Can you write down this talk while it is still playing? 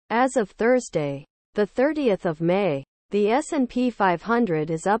As of Thursday, the 30th of May, the S&P 500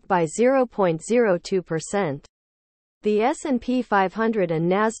 is up by 0.02%. The S&P 500 and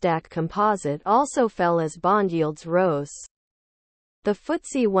Nasdaq Composite also fell as bond yields rose. The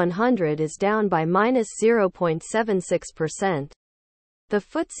FTSE 100 is down by -0.76%. The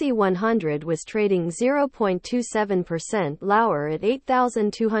FTSE 100 was trading 0.27% lower at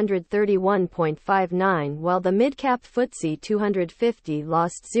 8,231.59, while the midcap FTSE 250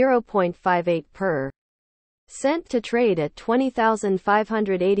 lost 0.58% to trade at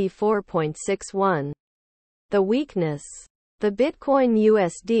 20,584.61. The weakness. The Bitcoin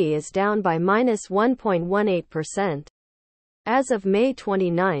USD is down by -1.18%. As of May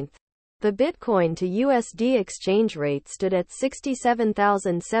 29, the Bitcoin to USD exchange rate stood at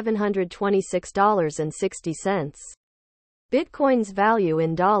 $67,726.60. Bitcoin's value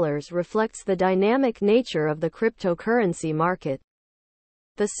in dollars reflects the dynamic nature of the cryptocurrency market.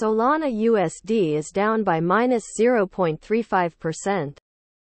 The Solana USD is down by -0.35%.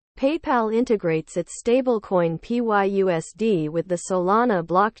 PayPal integrates its stablecoin PYUSD with the Solana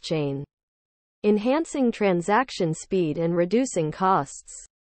blockchain, enhancing transaction speed and reducing costs.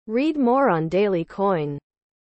 Read more on Daily Coin.